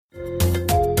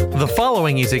The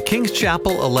following is a Kings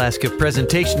Chapel, Alaska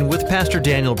presentation with Pastor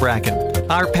Daniel Bracken.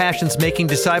 Our passion's making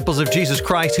disciples of Jesus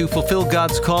Christ who fulfill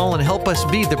God's call and help us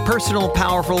be the personal,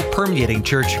 powerful, permeating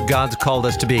church God's called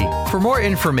us to be. For more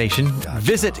information,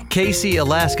 visit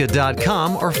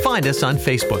kcalaska.com or find us on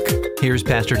Facebook. Here's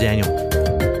Pastor Daniel.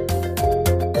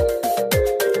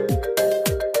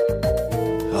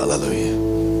 Hallelujah.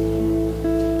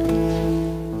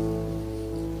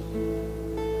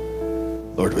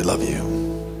 Lord, we love you.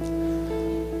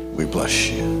 We bless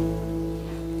you.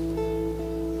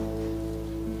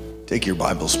 Take your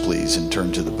Bibles, please, and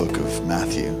turn to the book of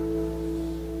Matthew.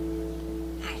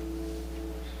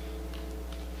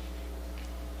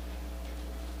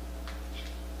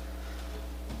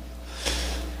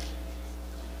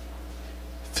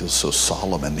 It feels so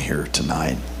solemn in here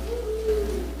tonight.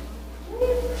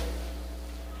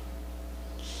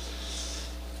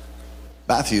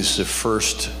 Matthew's the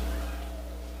first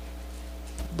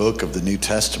book of the New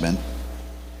Testament,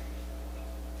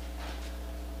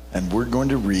 and we're going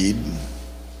to read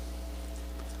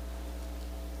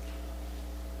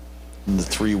the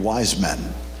three wise men.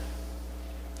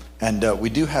 And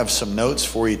we do have some notes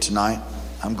for you tonight.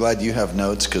 I'm glad you have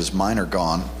notes because mine are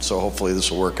gone, so hopefully this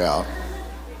will work out.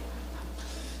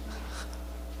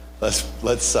 Let's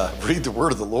read the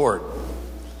word of the Lord.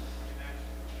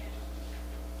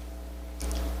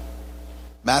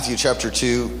 Matthew chapter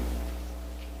 2,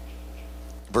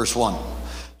 verse 1.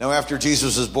 Now after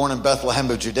Jesus was born in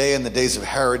Bethlehem of Judea in the days of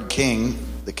Herod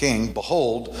the king,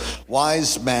 behold,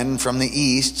 wise men from the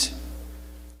east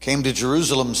came to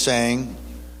Jerusalem, saying,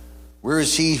 where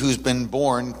is he who's been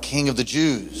born King of the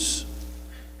Jews?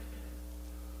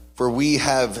 For we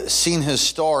have seen his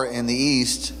star in the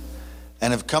east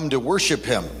and have come to worship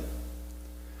him.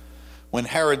 When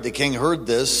Herod the king heard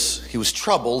this, he was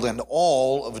troubled, and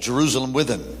all of Jerusalem with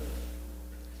him.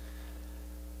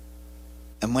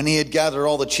 And when he had gathered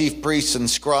all the chief priests and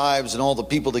scribes and all the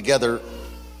people together,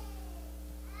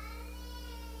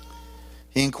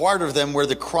 he inquired of them where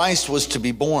the Christ was to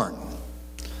be born.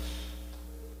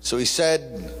 So they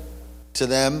said to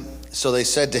him,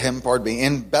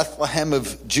 in Bethlehem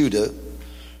of Judah,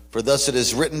 for thus it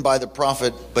is written by the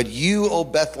prophet, but you, O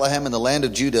Bethlehem, in the land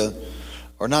of Judah,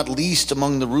 are not least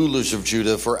among the rulers of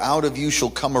Judah, for out of you shall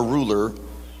come a ruler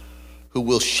who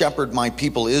will shepherd my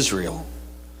people Israel.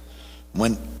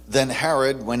 Then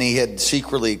Herod, when he had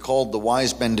secretly called the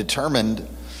wise men, determined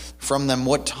from them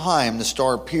what time the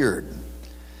star appeared.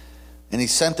 And he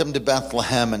sent them to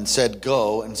Bethlehem and said,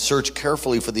 go and search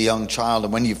carefully for the young child,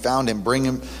 and when you found him,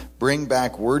 bring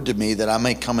back word to me that I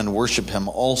may come and worship him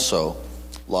also.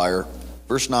 Liar.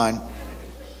 Verse 9.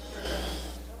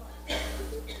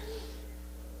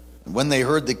 When they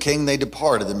heard the king, they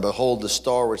departed, and behold, the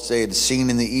star which they had seen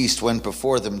in the east went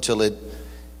before them till it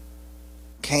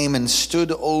came and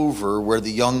stood over where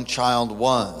the young child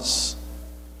was.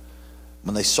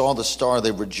 When they saw the star,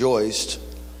 they rejoiced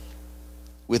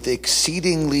with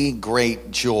exceedingly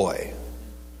great joy.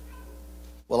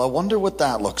 Well, I wonder what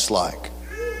that looks like.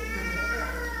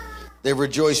 They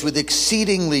rejoiced with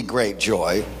exceedingly great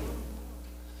joy.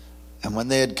 And when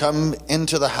they had come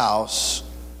into the house,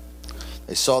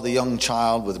 they saw the young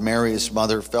child with Mary his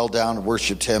mother, fell down and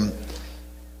worshipped him.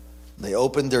 They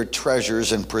opened their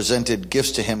treasures and presented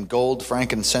gifts to him, gold,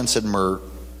 frankincense, and myrrh.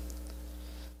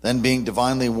 Then, being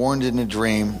divinely warned in a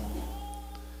dream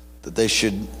that they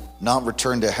should not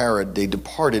return to Herod, they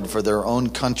departed for their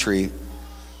own country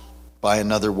by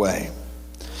another way.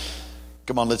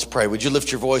 Come on, let's pray. Would you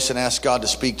lift your voice and ask God to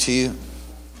speak to you? Would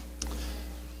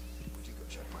you go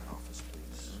check my office,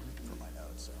 please, for my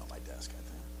notes? They're on my desk, I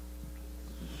think.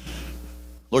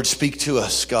 Lord, speak to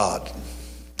us, God,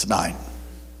 tonight.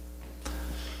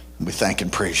 We thank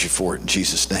and praise you for it in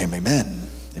Jesus' name. Amen.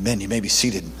 Amen. You may be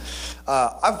seated.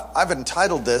 I've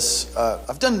entitled this,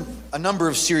 I've done a number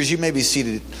of series. You may be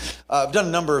seated. I've done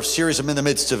a number of series. I'm in the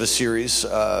midst of a series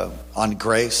on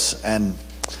grace, and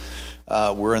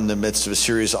we're in the midst of a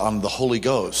series on the Holy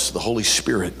Ghost, the Holy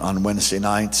Spirit, on Wednesday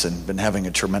nights, and been having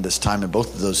a tremendous time in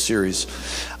both of those series.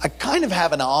 I kind of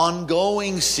have an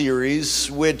ongoing series,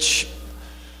 which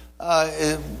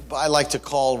I like to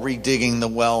call Redigging the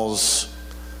Wells,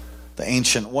 the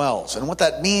Ancient Wells. And what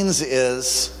that means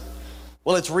is,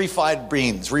 well, it's refried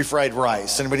beans, refried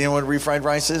rice. Anybody know what refried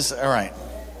rice is? All right.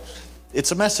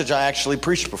 It's a message I actually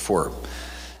preached before.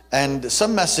 And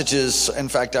some messages, in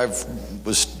fact, I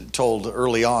was told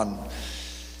early on,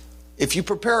 if you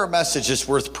prepare a message that's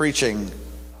worth preaching,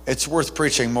 it's worth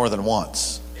preaching more than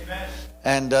once. Amen.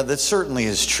 And that certainly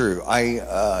is true.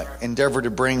 I endeavor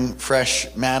to bring fresh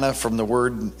manna from the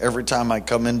Word every time I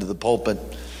come into the pulpit.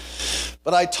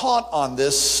 But I taught on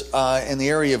this in the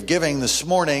area of giving this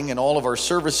morning in all of our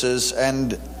services,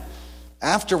 and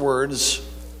afterwards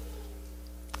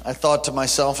I thought to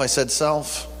myself, I said,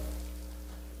 "Self,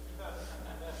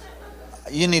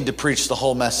 you need to preach the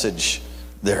whole message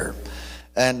there."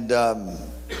 And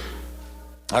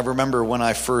I remember when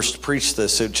I first preached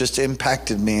this, it just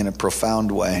impacted me in a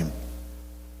profound way.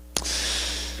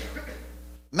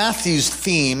 Matthew's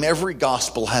theme, every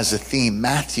gospel has a theme.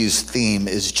 Matthew's theme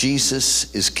is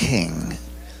Jesus is King.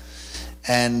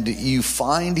 And you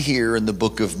find here in the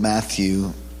book of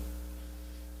Matthew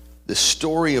the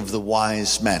story of the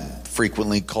wise men,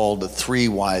 frequently called the 3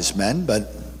 wise men,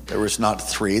 but there was not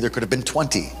 3. There could have been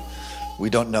 20. We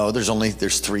don't know.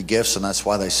 There's 3 gifts, and that's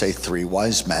why they say 3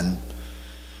 wise men.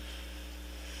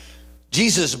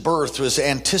 Jesus' birth was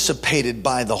anticipated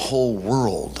by the whole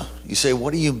world. You say,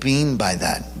 what do you mean by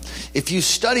that? If you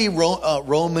study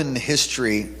Roman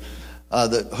history,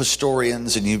 the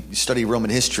historians, and you study Roman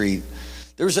history,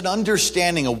 there's an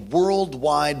understanding, a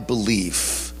worldwide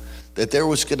belief that there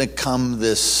was going to come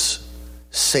this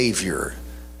Savior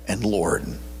and Lord.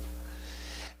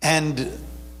 And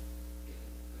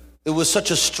it was such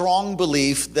a strong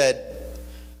belief that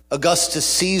Augustus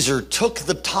Caesar took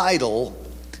the title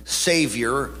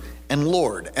Savior and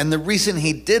Lord. And the reason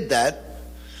he did that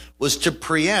was to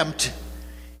preempt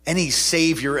any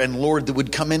Savior and Lord that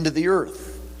would come into the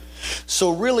earth. So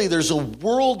really there's a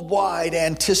worldwide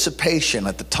anticipation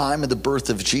at the time of the birth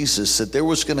of Jesus that there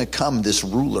was going to come this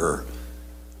ruler.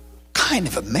 Kind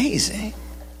of amazing.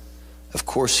 Of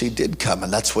course he did come,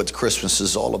 and that's what Christmas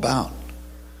is all about.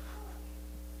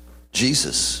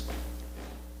 Jesus.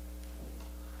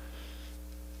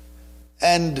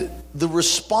 And the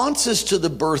responses to the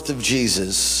birth of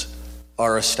Jesus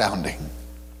are astounding.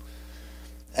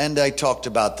 And I talked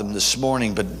about them this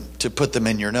morning, but to put them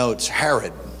in your notes,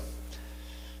 Herod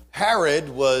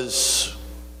was,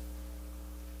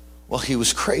 well, he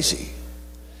was crazy.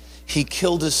 He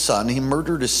killed his son, he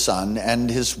murdered his son and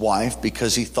his wife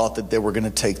because he thought that they were going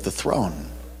to take the throne.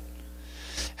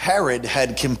 Herod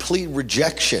had complete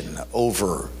rejection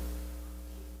over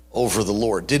the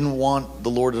Lord. Didn't want the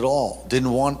Lord at all.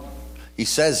 He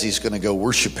says he's going to go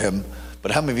worship him,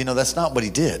 but how many of you know that's not what he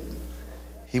did?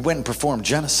 He went and performed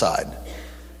genocide.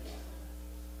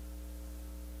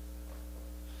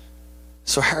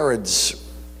 So Herod's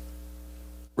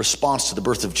response to the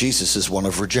birth of Jesus is one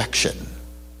of rejection.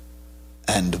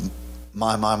 And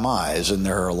my, isn't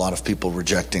there a lot of people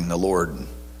rejecting the Lord?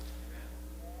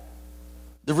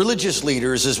 The religious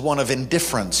leaders is one of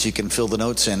indifference. You can fill the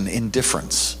notes in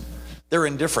indifference. They're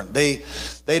indifferent. They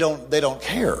don't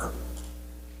care.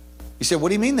 You say, what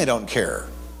do you mean they don't care?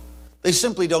 They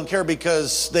simply don't care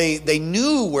because they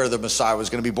knew where the Messiah was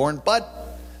going to be born,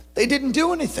 but they didn't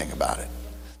do anything about it.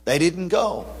 They didn't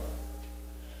go.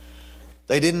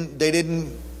 They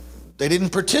didn't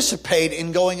participate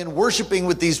in going and worshiping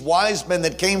with these wise men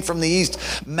that came from the east,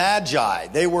 Magi.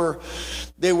 They were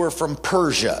from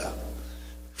Persia,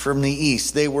 from the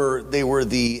east. They were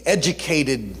the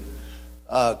educated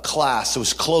class that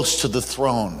was close to the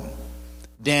throne.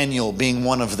 Daniel being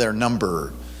one of their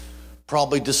number,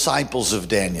 probably disciples of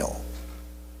Daniel.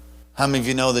 How many of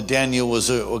you know that Daniel was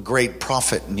a great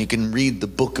prophet, and you can read the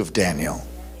book of Daniel?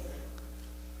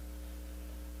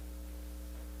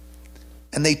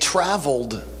 And they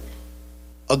traveled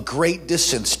a great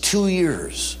distance, 2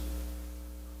 years.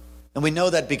 And we know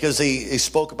that because they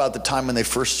spoke about the time when they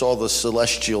first saw the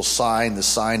celestial sign, the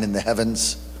sign in the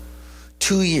heavens.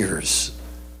 2 years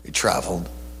they traveled.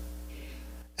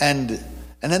 And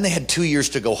then they had 2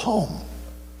 years to go home.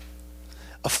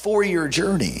 A 4-year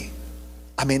journey.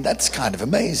 I mean, that's kind of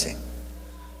amazing.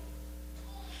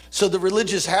 So the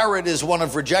religious Herod is one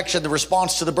of rejection. The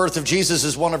response to the birth of Jesus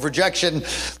is one of rejection.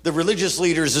 The religious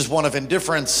leaders is one of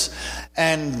indifference.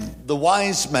 And the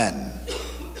wise men,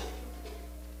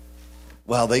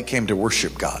 well, they came to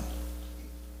worship God.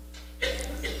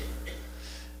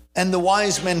 And the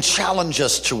wise men challenge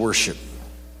us to worship.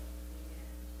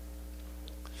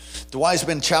 The wise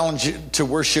men challenge to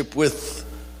worship with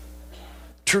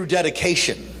true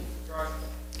dedication.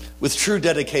 With true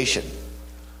dedication.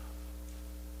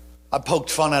 I poked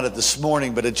fun at it this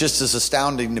morning, but it just is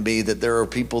astounding to me that there are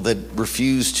people that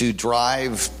refuse to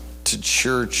drive to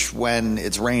church when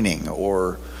it's raining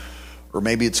or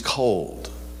maybe it's cold.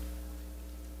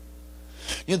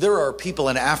 You know, there are people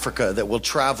in Africa that will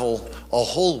travel a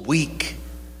whole week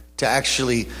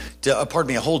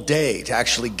a whole day to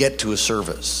actually get to a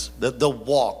service. They'll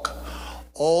walk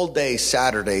all day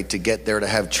Saturday to get there to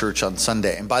have church on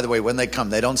Sunday. And by the way, when they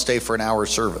come, they don't stay for an hour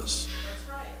service.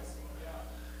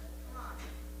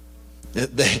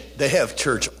 They have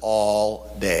church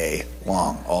all day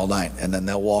long, all night, and then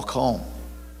they'll walk home.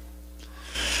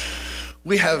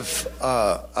 We have,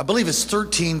 I believe it's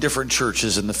 13 different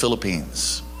churches in the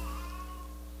Philippines.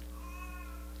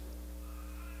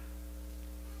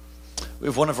 We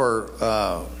have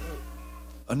a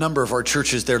number of our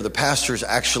churches there. The pastors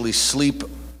actually sleep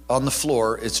on the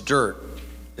floor. It's dirt.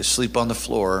 They sleep on the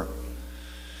floor.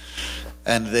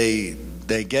 And they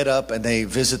get up and they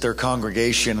visit their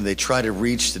congregation and they try to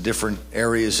reach the different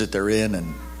areas that they're in.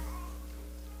 And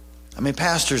I mean,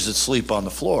 pastors that sleep on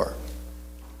the floor.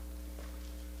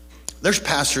 There's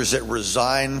pastors that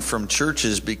resign from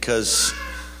churches because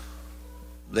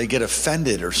they get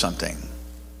offended or something.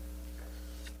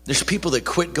 There's people that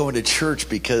quit going to church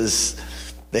because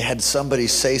they had somebody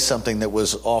say something that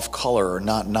was off color or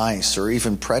not nice or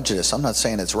even prejudice. I'm not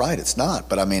saying it's right, it's not,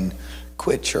 but I mean,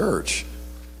 quit church.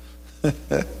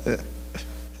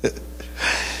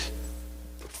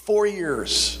 4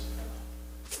 years.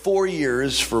 4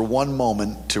 years for one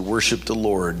moment to worship the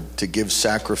Lord, to give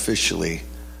sacrificially.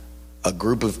 A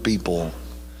group of people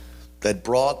that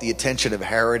brought the attention of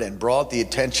Herod and brought the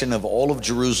attention of all of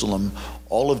Jerusalem.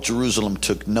 All of Jerusalem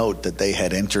took note that they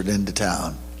had entered into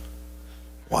town.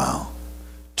 Wow.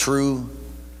 True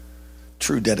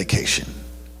dedication.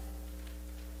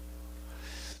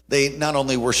 They not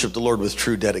only worshiped the Lord with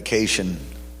true dedication,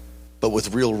 but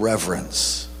with real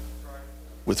reverence.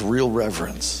 With real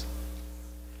reverence.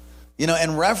 You know,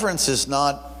 and reverence is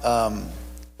not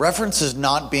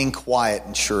being quiet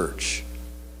in church.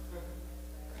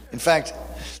 In fact,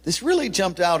 this really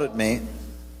jumped out at me.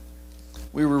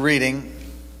 We were reading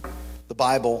the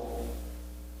Bible,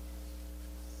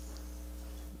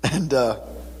 and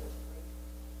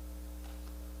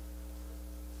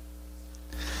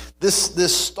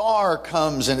this star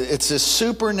comes, and it's this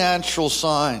supernatural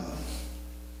sign.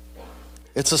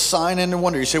 It's a sign and a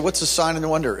wonder. You say, what's a sign and a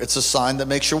wonder? It's a sign that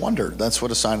makes you wonder. That's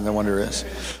what a sign and a wonder is.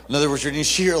 In other words, you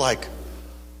see, you're like,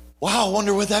 wow, I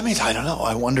wonder what that means. I don't know.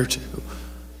 I wonder too.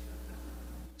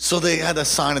 So they had a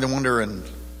sign and a wonder, and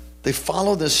they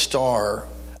followed this star.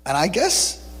 And I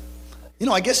guess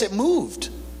it moved.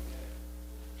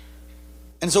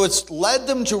 And so it's led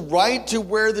them right to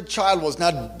where the child was.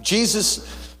 Now, Jesus,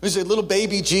 there's a little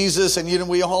baby Jesus, and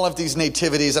we all have these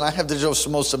nativities, and I have the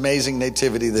most amazing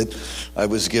nativity that I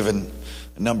was given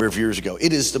a number of years ago.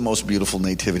 It is the most beautiful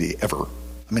nativity ever.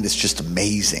 I mean, it's just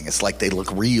amazing. It's like they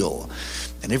look real.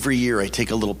 And every year I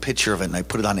take a little picture of it and I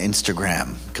put it on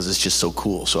Instagram because it's just so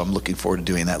cool. So I'm looking forward to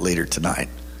doing that later tonight.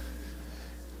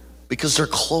 Because their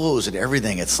clothes and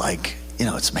everything, it's like,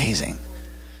 it's amazing.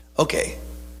 Okay,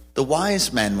 the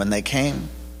wise men, when they came,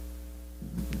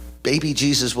 baby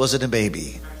Jesus wasn't a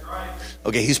baby.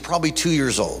 Okay, he's probably 2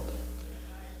 years old.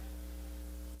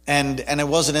 And it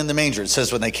wasn't in the manger. It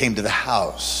says when they came to the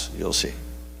house, you'll see.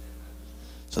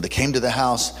 So they came to the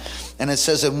house, and it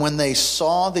says, and when they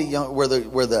saw where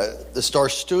the star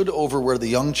stood over where the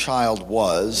young child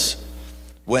was,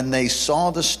 when they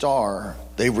saw the star,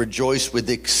 they rejoiced with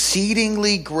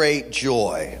exceedingly great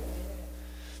joy.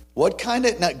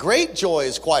 Now, great joy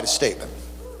is quite a statement.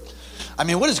 I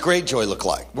mean, what does great joy look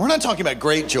like? We're not talking about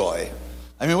great joy.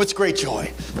 I mean, what's great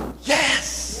joy?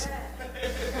 Yes!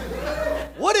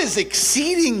 What is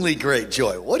exceedingly great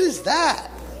joy? What is that?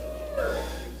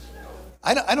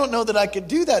 I don't know that I could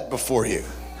do that before you.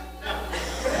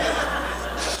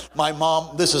 My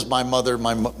mom, this is my mother,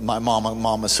 my mom.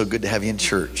 Mom, it's so good to have you in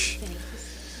church.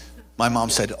 My mom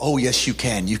said, oh, yes, you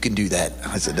can. You can do that.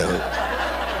 I said, no.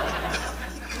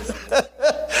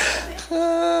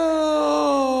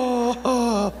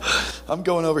 I'm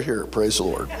going over here. Praise the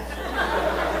Lord.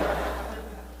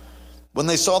 When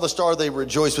they saw the star, they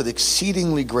rejoiced with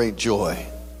exceedingly great joy.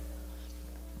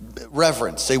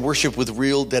 Reverence. They worship with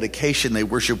real dedication. They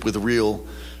worship with real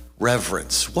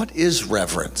reverence. What is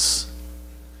reverence?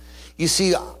 You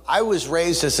see, I was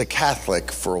raised as a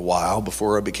Catholic for a while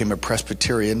before I became a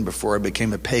Presbyterian, before I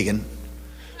became a pagan,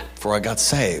 before I got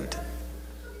saved.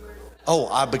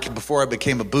 Before I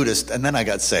became a Buddhist, and then I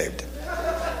got saved.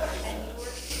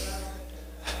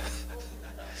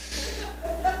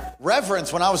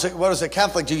 Reverence, when I was a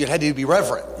Catholic, you had to be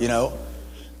reverent,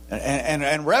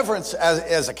 And reverence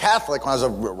as a Catholic, when I was a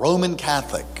Roman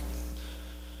Catholic,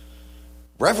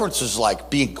 reverence is like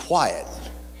being quiet.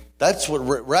 That's what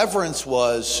reverence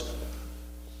was.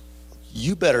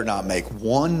 You better not make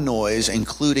one noise,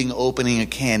 including opening a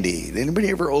candy. Did anybody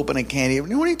ever open a candy? You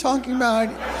know what are you talking about?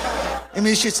 I mean,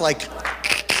 it's just like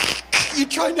you're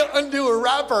trying to undo a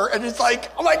wrapper, and it's like,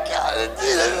 oh my God.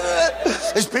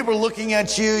 There's people looking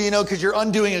at you, because you're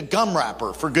undoing a gum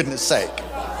wrapper, for goodness sake.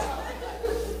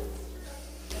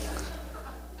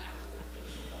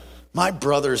 My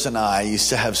brothers and I used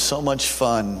to have so much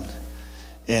fun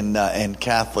in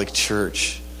Catholic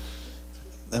church.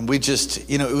 And we just,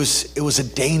 it was a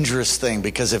dangerous thing,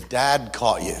 because if Dad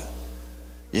caught you,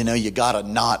 you got a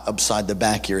knot upside the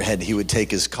back of your head. He would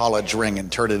take his college ring and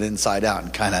turn it inside out,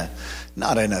 and kind of,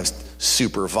 not in a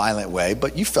super violent way,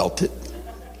 but you felt it.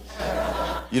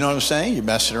 You know what I'm saying? You're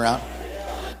messing around.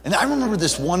 And I remember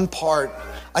this one part.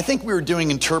 I think we were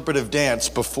doing interpretive dance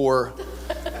before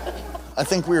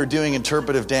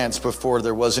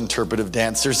there was interpretive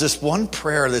dance. There's this one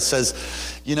prayer that says,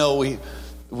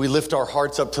 we lift our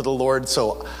hearts up to the Lord.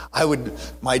 So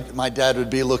my dad would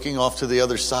be looking off to the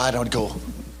other side. I would go,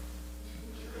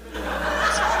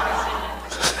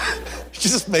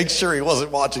 just make sure he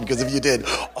wasn't watching, because if you did,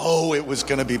 it was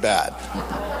going to be bad.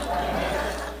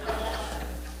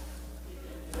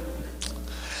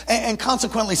 And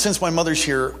consequently, since my mother's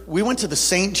here, we went to the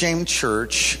St. James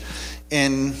Church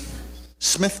in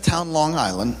Smithtown, Long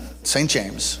Island, St.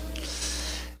 James.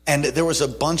 And there was a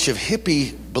bunch of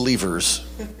hippie believers,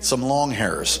 some long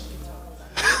hairs.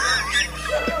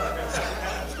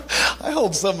 I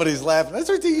hope somebody's laughing. That's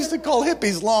what they used to call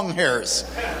hippies, long hairs.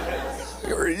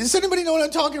 Does anybody know what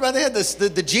I'm talking about? They had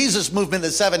the Jesus movement in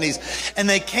the 70s, and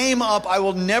they came up. I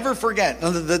will never forget.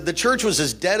 The church was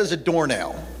as dead as a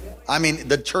doornail. I mean,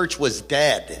 the church was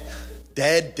dead.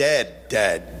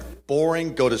 Dead.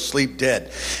 Boring, go to sleep,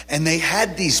 dead. And they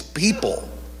had these people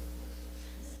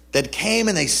that came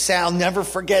and they sang. I'll never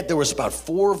forget, there was about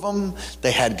 4 of them.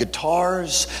 They had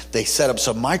guitars. They set up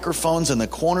some microphones in the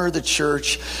corner of the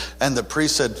church. And the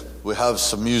priest said, "We have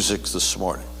some music this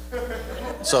morning."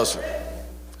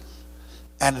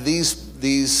 And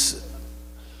these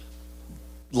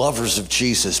lovers of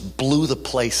Jesus blew the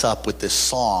place up with this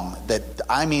song that,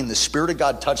 the Spirit of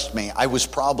God touched me. I was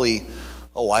probably,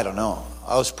 I don't know.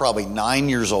 I was probably 9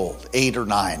 years old, 8 or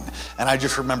 9. And I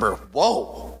just remember,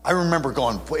 I remember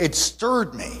going, it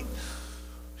stirred me.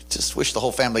 Just wish the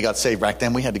whole family got saved back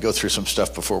then. We had to go through some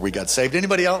stuff before we got saved.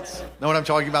 Anybody else know what I'm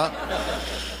talking about?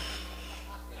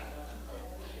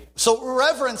 So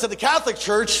reverence at the Catholic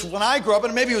Church, when I grew up,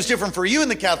 and maybe it was different for you in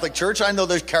the Catholic Church. I know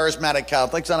there's charismatic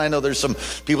Catholics, and I know there's some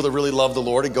people that really love the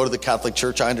Lord and go to the Catholic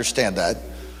Church. I understand that.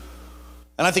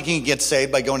 And I think you can get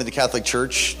saved by going to the Catholic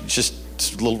Church.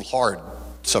 It's a little hard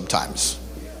sometimes.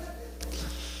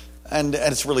 And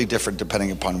it's really different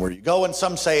depending upon where you go. And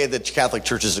some say that Catholic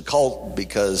Church is a cult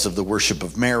because of the worship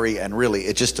of Mary. And really,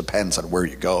 it just depends on where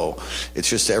you go. It's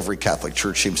just every Catholic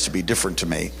church seems to be different to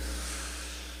me.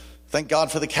 Thank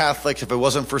God for the Catholics. If it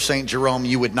wasn't for St. Jerome,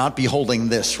 you would not be holding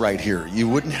this right here. You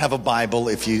wouldn't have a Bible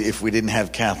if we didn't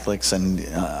have Catholics. And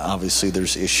obviously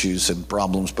there's issues and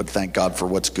problems, but thank God for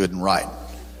what's good and right.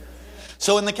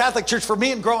 So in the Catholic Church, for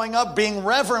me and growing up, being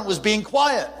reverent was being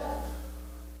quiet,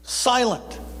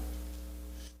 silent.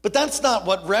 But that's not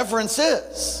what reverence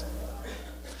is.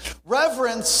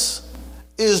 Reverence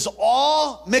is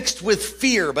awe mixed with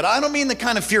fear, but I don't mean the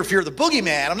kind of fear of the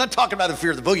boogeyman. I'm not talking about the fear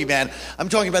of the boogeyman. I'm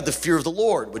talking about the fear of the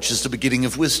Lord, which is the beginning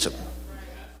of wisdom.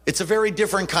 It's a very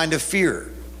different kind of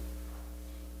fear.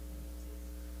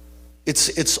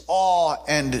 It's awe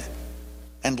and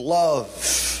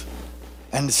love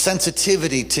and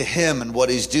sensitivity to Him and what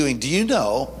He's doing. Do you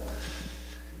know,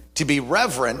 to be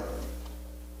reverent,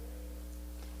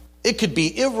 it could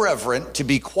be irreverent to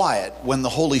be quiet when the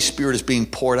Holy Spirit is being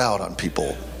poured out on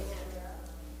people.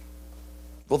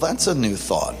 Well, that's a new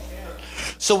thought.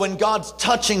 So when God's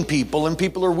touching people and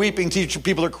people are weeping,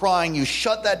 people are crying, you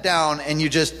shut that down and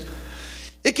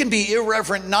it can be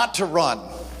irreverent not to run.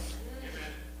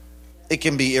 It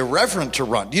can be irreverent to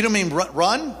run. Do you know what I mean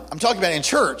run? I'm talking about in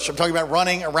church. I'm talking about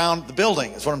running around the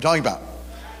building. That's what I'm talking about.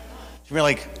 You're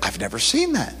like, I've never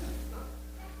seen that.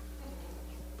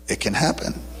 It can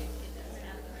happen.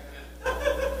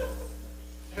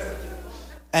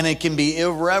 And it can be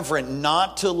irreverent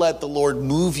not to let the Lord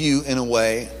move you in a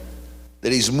way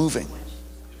that He's moving.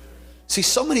 See,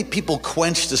 so many people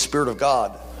quench the Spirit of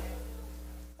God.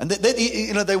 And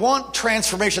they want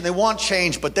transformation, they want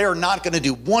change, but they're not going to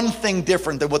do one thing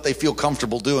different than what they feel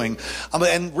comfortable doing.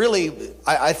 And really,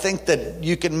 I think that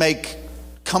you can make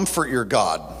comfort your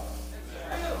God.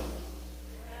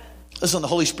 Listen, the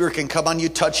Holy Spirit can come on you,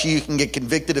 touch you, you can get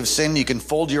convicted of sin, you can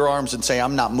fold your arms and say,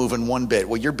 I'm not moving one bit.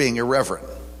 Well, you're being irreverent.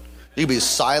 You can be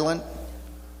silent.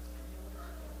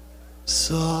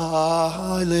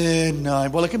 Silent night.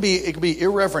 Well, it can be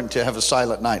irreverent to have a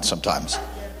silent night sometimes.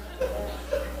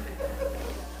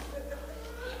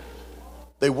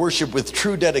 They worship with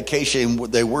true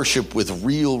dedication. They worship with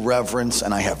real reverence.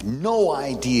 And I have no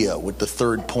idea what the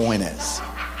third point is,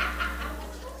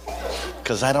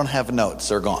 because I don't have notes.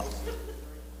 They're gone.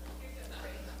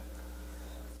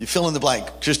 You fill in the blank.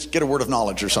 Just get a word of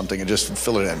knowledge or something and just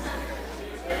fill it in.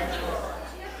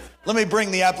 Let me bring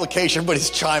the application, but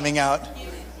he's chiming out.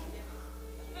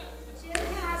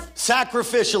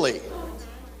 Sacrificially.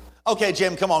 Okay,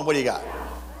 Jim, come on. What do you got?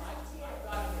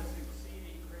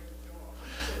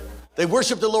 They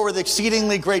worship the Lord with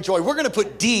exceedingly great joy. We're going to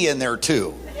put D in there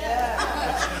too.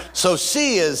 So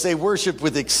C is they worship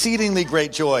with exceedingly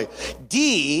great joy.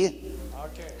 D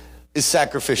is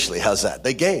sacrificially. How's that?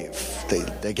 They gave.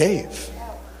 They gave.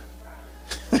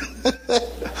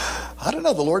 I don't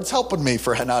know. The Lord's helping me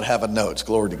for not having notes.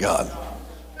 Glory to God.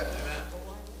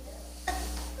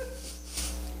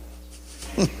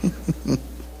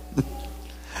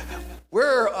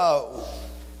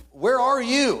 Where are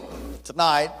you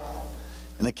tonight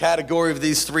in the category of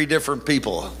these three different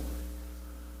people?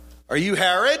 Are you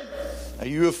Herod? Are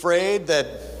you afraid that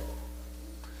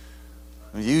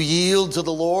you yield to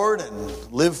the Lord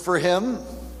and live for Him,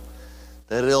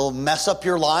 that He'll mess up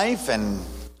your life and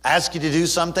ask you to do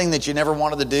something that you never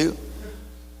wanted to do?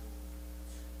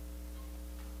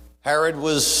 Herod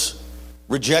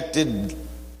rejected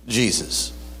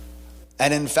Jesus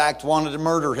and in fact wanted to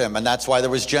murder him, and that's why there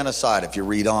was genocide if you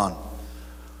read on.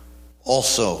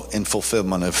 Also in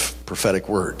fulfillment of prophetic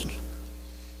word.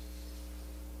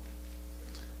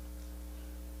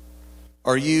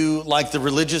 Are you like the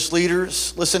religious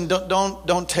leaders? Listen,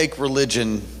 don't take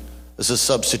religion as a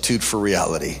substitute for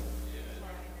reality.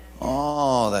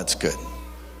 Oh, that's good.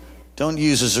 Don't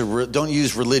use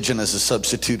religion as a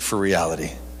substitute for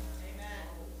reality.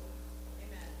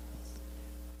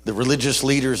 The religious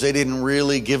leaders, they didn't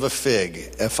really give a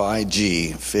fig,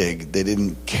 F-I-G, fig. They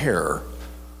didn't care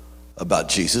about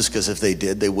Jesus, because if they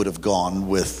did, they would have gone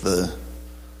with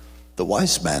the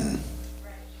wise men.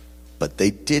 But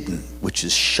they didn't, which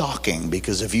is shocking,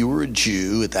 because if you were a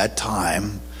Jew at that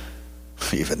time,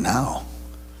 even now,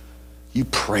 you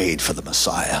prayed for the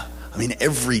Messiah. I mean,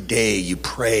 every day you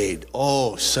prayed,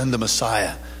 oh, send the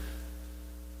Messiah.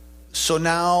 So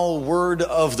now, word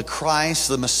of the Christ,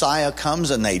 the Messiah comes,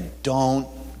 and they don't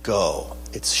go.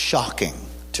 It's shocking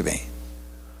to me.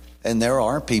 And there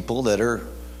are people that are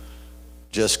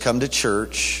just come to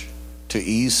church to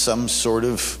ease some sort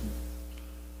of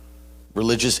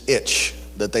religious itch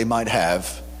that they might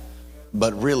have,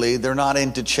 but really they're not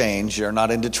into change, they're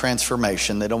not into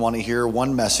transformation. They don't want to hear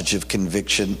one message of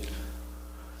conviction.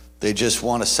 They just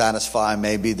want to satisfy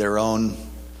maybe their own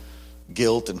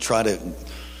guilt and try to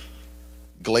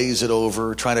glaze it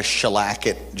over, try to shellac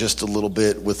it just a little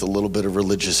bit with a little bit of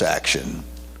religious action.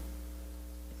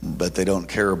 But they don't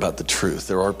care about the truth.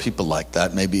 There are people like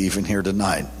that, maybe even here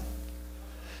tonight.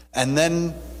 And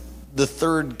then the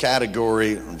third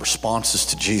category, responses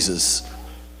to Jesus,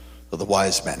 are the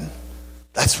wise men.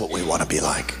 That's what we want to be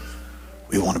like.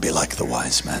 We want to be like the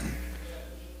wise men.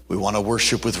 We want to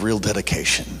worship with real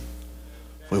dedication.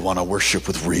 We want to worship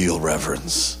with real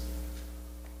reverence.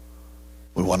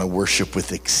 We want to worship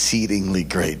with exceedingly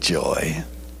great joy.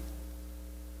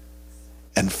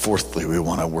 And fourthly, we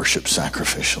want to worship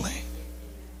sacrificially.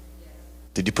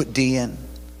 Did you put D in?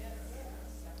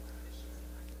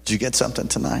 Did you get something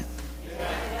tonight?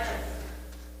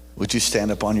 Would you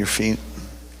stand up on your feet?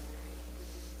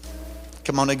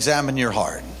 Come on, examine your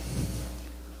heart.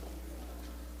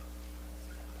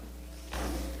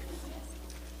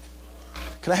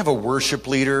 Can I have a worship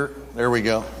leader? There we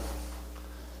go.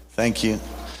 Thank you.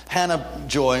 Hannah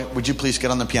Joy, would you please get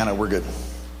on the piano? We're good.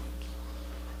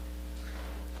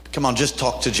 Come on, just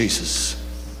talk to Jesus.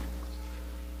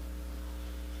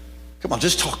 Come on,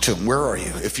 just talk to him. Where are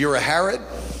you? If you're a Herod,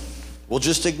 we'll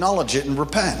just acknowledge it and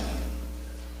repent.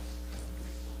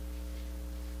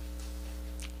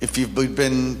 If you've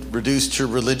been reduced to a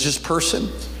religious person,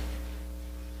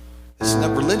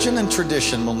 religion and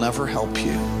tradition will never help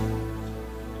you.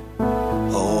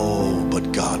 Oh,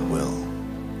 but God will.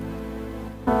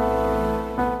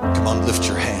 Come on, lift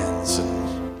your hands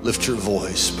and lift your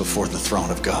voice before the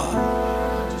throne of God.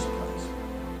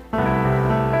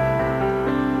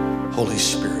 Holy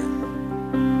Spirit.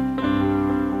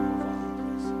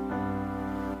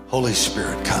 Holy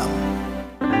Spirit, come.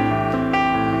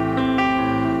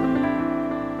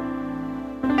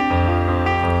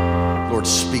 Lord,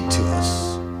 speak to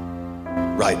us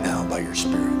right now by your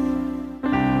Spirit.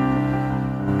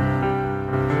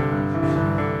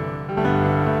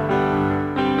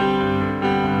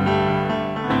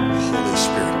 Holy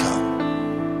Spirit, come.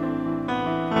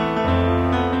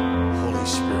 Holy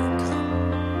Spirit, come.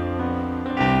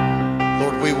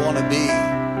 Lord, we want to be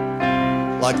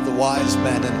like the wise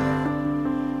men, and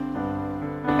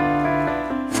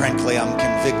frankly, I'm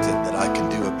convicted that I can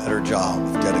do a better job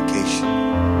of dedication,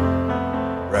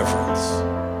 reverence,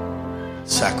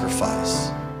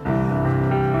 sacrifice.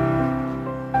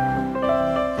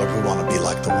 Lord, we want to be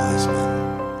like the wise men.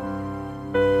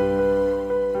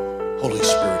 Holy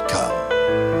Spirit, come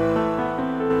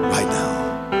right now.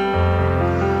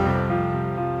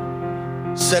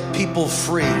 Set people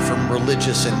free from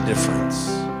religious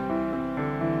indifference.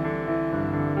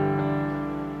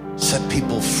 Set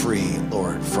people free,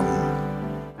 Lord, from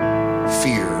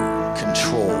fear,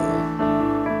 control,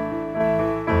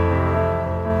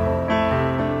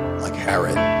 like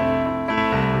Herod.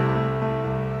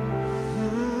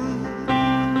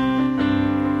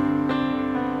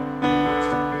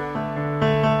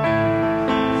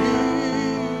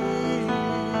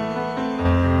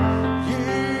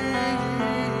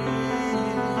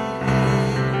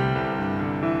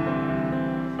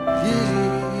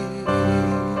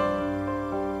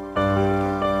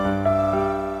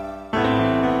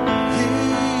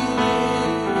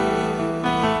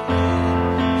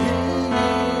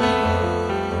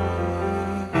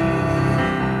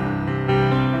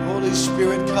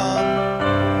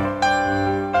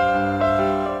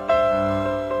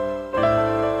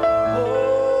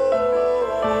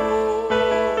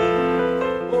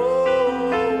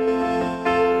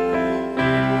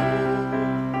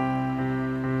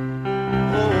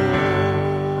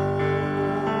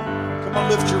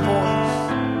 Lift your voice.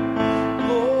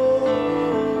 Oh,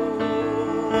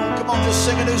 come on, just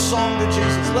sing a new song to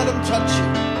Jesus. Let him touch you.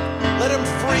 Let him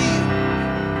free you.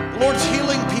 The Lord's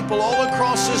healing people all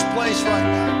across this place right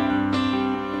now.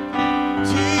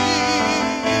 Jesus.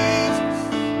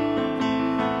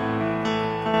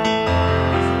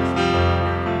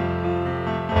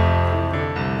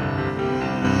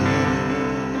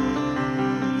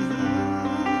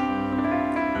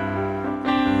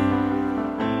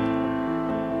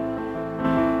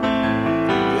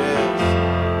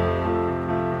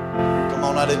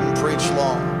 I didn't preach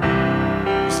long.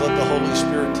 Just let the Holy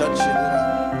Spirit touch you tonight.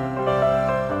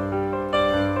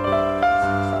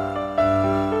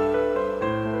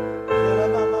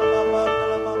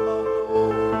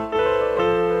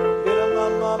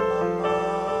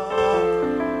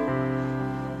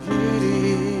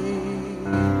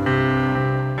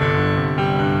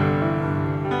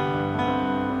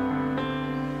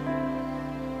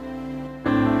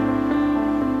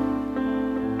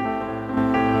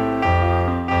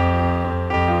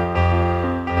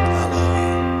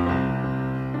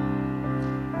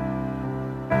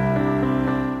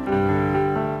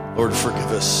 Lord,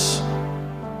 forgive us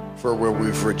for where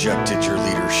we've rejected your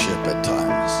leadership at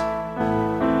times.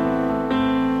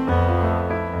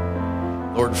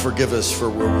 Lord, forgive us for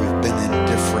where we've been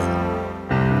indifferent.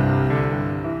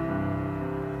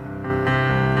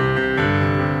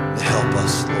 Help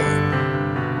us, Lord.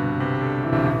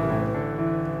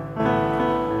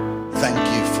 Thank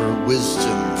you for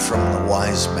wisdom from the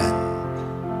wise men.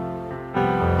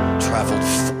 Traveled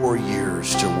 4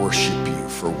 years to worship you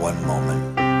for one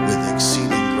moment. With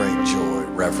exceeding great joy,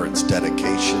 reverence,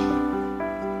 dedication,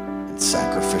 and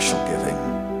sacrificial giving.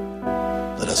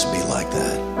 Let us be like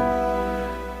that.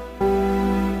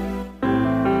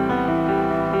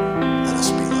 Let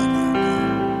us be like that,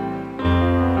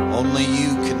 God. Only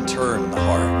you can turn the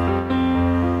heart.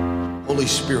 Holy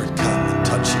Spirit, come and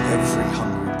touch every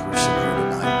hungry person here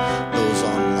tonight. Those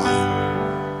online.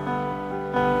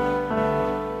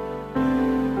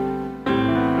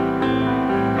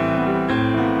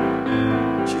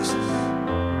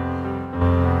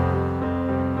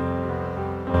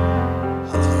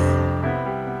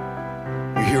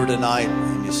 Tonight,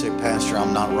 and you say, Pastor,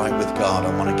 I'm not right with God.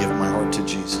 I want to give my heart to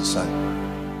Jesus.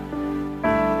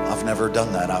 I've never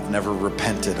done that. I've never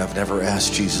repented. I've never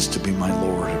asked Jesus to be my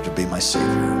Lord or to be my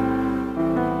Savior.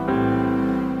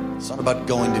 It's not about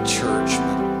going to church,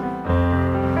 but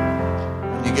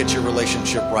when you get your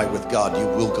relationship right with God, you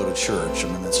will go to church. I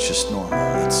mean, that's just normal.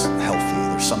 It's healthy.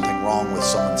 There's something wrong with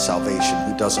someone's salvation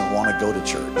who doesn't want to go to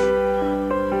church.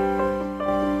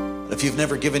 If you've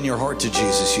never given your heart to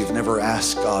Jesus, you've never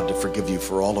asked God to forgive you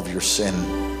for all of your sin,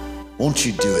 won't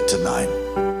you do it tonight?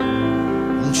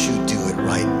 Won't you do it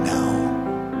right now?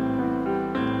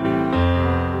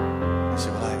 You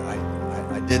say, well,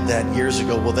 I did that years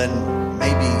ago. Well, then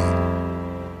maybe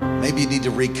you need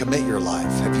to recommit your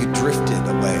life. Have you drifted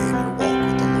away in your walk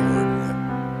with the Lord?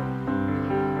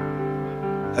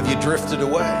 Have you drifted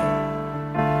away?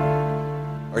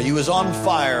 Are you as on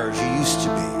fire as you used to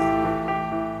be?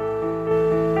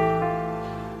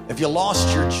 If you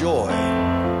lost your joy,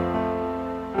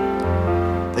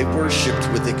 they worshiped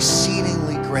with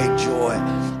exceedingly great joy.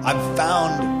 I've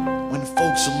found when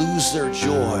folks lose their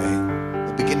joy,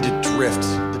 they begin to drift.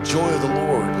 The joy of the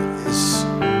Lord is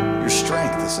your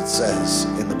strength, as it says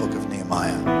in the book of Nehemiah.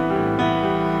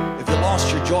 Nehemiah. If you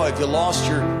lost your joy, if you lost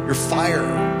your fire,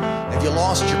 if you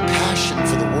lost your passion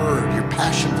for the word, your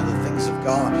passion for the things of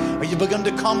God, or you begun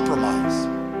to compromise,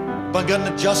 begun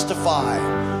to justify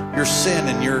your sin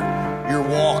and your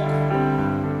walk,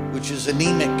 which is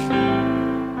anemic,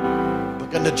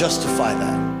 begun to justify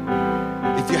that.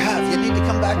 If you have, you need to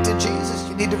come back to Jesus.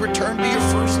 You need to return to your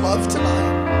first love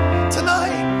tonight.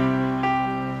 Tonight.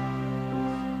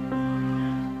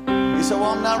 You say,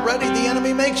 well, I'm not ready. The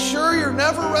enemy makes sure you're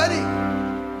never ready.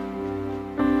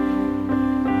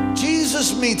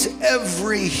 Jesus meets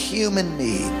every human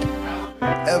need.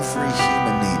 Every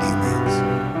human need he meets.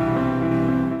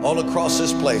 All across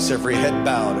this place, every head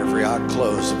bowed, every eye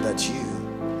closed, if that's you.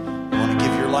 You want to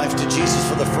give your life to Jesus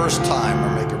for the first time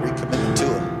or make a recommitment to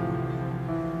him.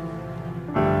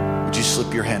 Would you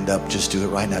slip your hand up? Just do it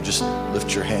right now. Just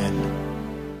lift your hand.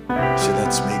 Say,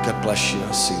 that's me. God bless you.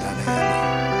 I see that hand.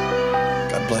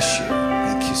 God bless you.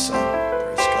 Thank you, son.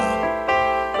 Praise God.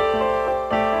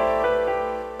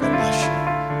 God bless you.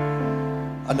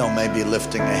 I know maybe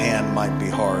lifting a hand might be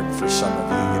hard for some of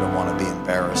you. You don't want to be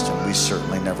embarrassed, and we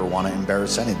certainly never want to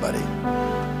embarrass anybody.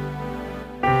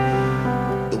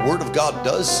 The Word of God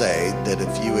does say that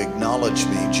if you acknowledge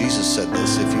me, Jesus said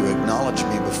this, if you acknowledge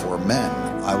me before men,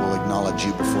 I will acknowledge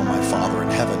you before my Father in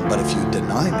heaven. But if you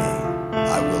deny me,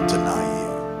 I will deny you.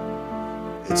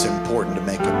 It's important to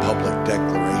make a public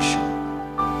declaration.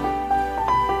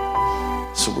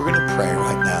 So we're going to pray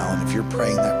right now. And if you're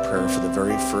praying that prayer for the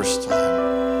very first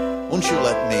time, won't you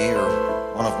let me or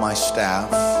one of my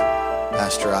staff,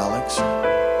 Pastor Alex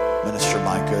or Minister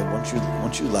Micah,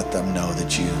 won't you let them know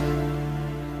that you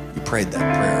prayed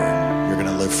that prayer and you're going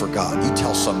to live for God. You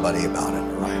tell somebody about it,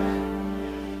 all right?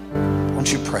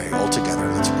 Won't you pray all together?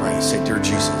 Let's pray. Say, dear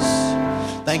Jesus,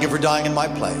 thank you for dying in my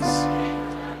place.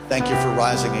 Thank you for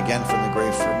rising again from the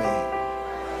grave for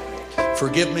me.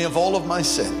 Forgive me of all of my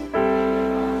sin.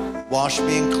 Wash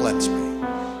me and cleanse me.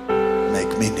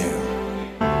 Make me new.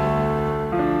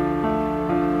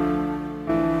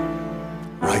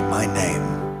 Write my name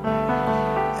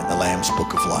in the Lamb's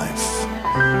Book of Life.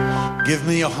 Give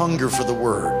me a hunger for the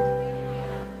Word,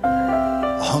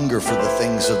 a hunger for the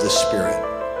things of the Spirit.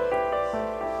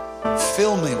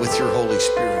 Fill me with your Holy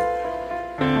Spirit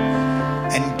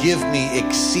and give me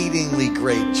exceedingly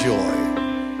great joy.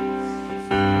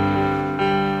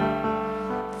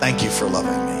 Thank you for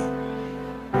loving me.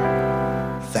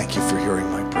 Thank you for hearing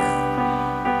my prayer.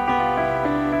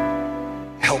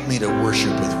 Help me to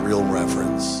worship with real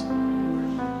reverence,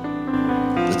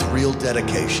 with real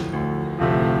dedication,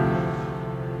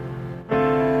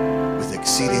 with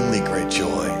exceedingly great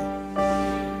joy,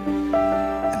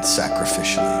 and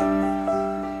sacrificially,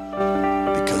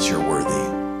 because you're worthy.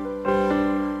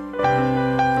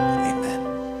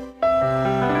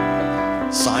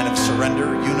 Sign of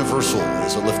surrender, universal,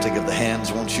 is a lifting of the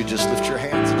hands. Won't you just lift your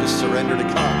hands and just surrender to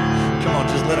God? Come on,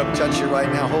 just let him touch you right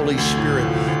now. Holy Spirit,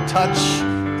 touch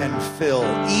and fill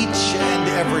each and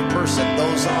every person,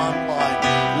 those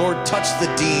online. Lord, touch the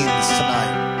deans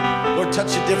tonight. Lord,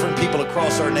 touch the different people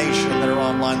across our nation that are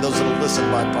online, those that will listen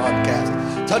by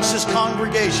podcast. Touch this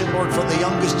congregation, Lord, from the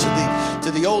youngest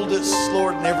to the oldest,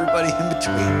 Lord, and everybody in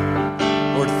between.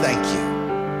 Lord, thank you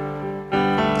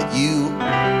that you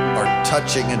are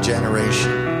touching a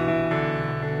generation,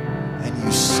 and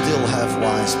you still have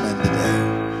wise men today.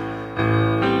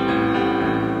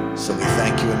 So we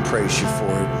thank you and praise you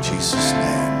for it in Jesus'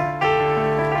 name.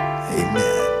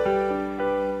 Amen.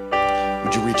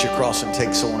 Would you reach across and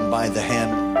take someone by the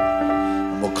hand?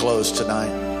 And we'll close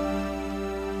tonight.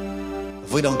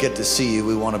 If we don't get to see you,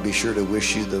 we want to be sure to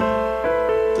wish you the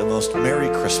most Merry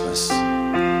Christmas,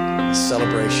 the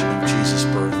celebration of Jesus'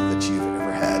 birth that you've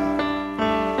ever had.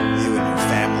 You and your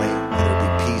family, may there be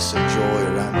peace and joy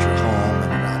around your home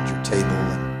and around your table.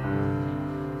 And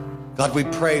God, we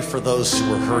pray for those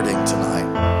who are hurting tonight,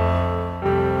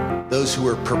 those who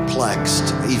are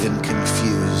perplexed, even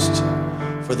confused,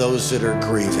 for those that are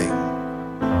grieving.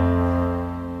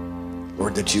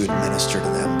 Lord, that you would minister to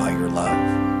them by your love,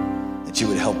 that you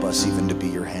would help us even to be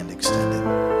your hand extended.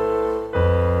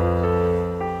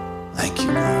 Thank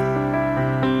you, God.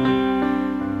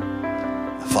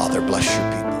 Father, bless your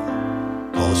people.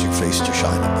 Cause your face to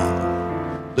shine upon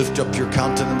them. Lift up your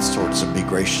countenance towards them. Be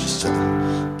gracious to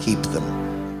them. Keep them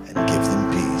and give them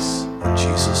peace. In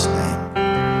Jesus' name,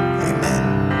 amen.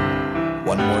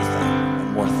 One more thing.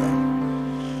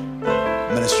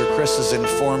 Minister Chris has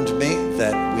informed me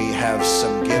that we have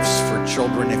some gifts for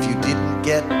children. If your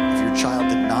child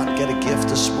did not get a gift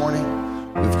this morning,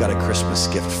 we've got a Christmas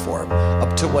gift for him.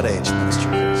 Up to what age, Minister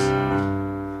Chris?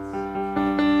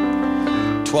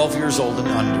 12 years old and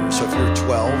under. So if you're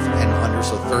 12 and under,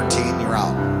 so 13, you're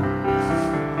out.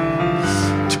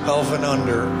 12 and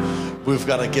under, we've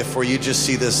got a gift for you. Just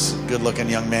see this good-looking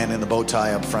young man in the bow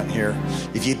tie up front here.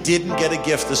 If you didn't get a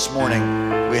gift this morning,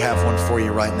 we have one for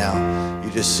you right now. You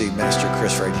just see Minister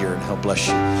Chris right here, and he'll bless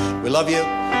you. We love you.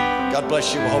 God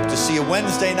bless you. We hope to see you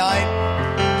Wednesday night,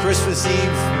 Christmas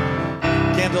Eve,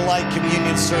 candlelight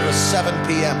communion service, 7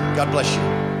 p.m. God bless you.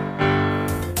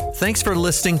 Thanks for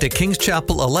listening to Kings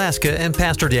Chapel, Alaska, and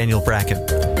Pastor Daniel Bracken.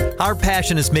 Our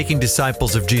passion is making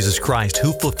disciples of Jesus Christ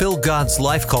who fulfill God's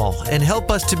life call and help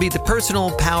us to be the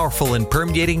personal, powerful, and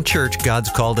permeating church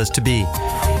God's called us to be.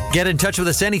 Get in touch with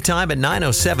us anytime at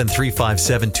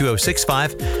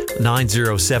 907-357-2065,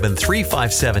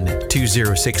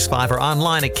 907-357-2065, or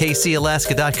online at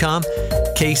kcalaska.com,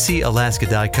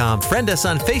 kcalaska.com. Friend us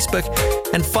on Facebook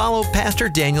and follow Pastor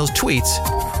Daniel's tweets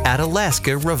at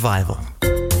Alaska Revival.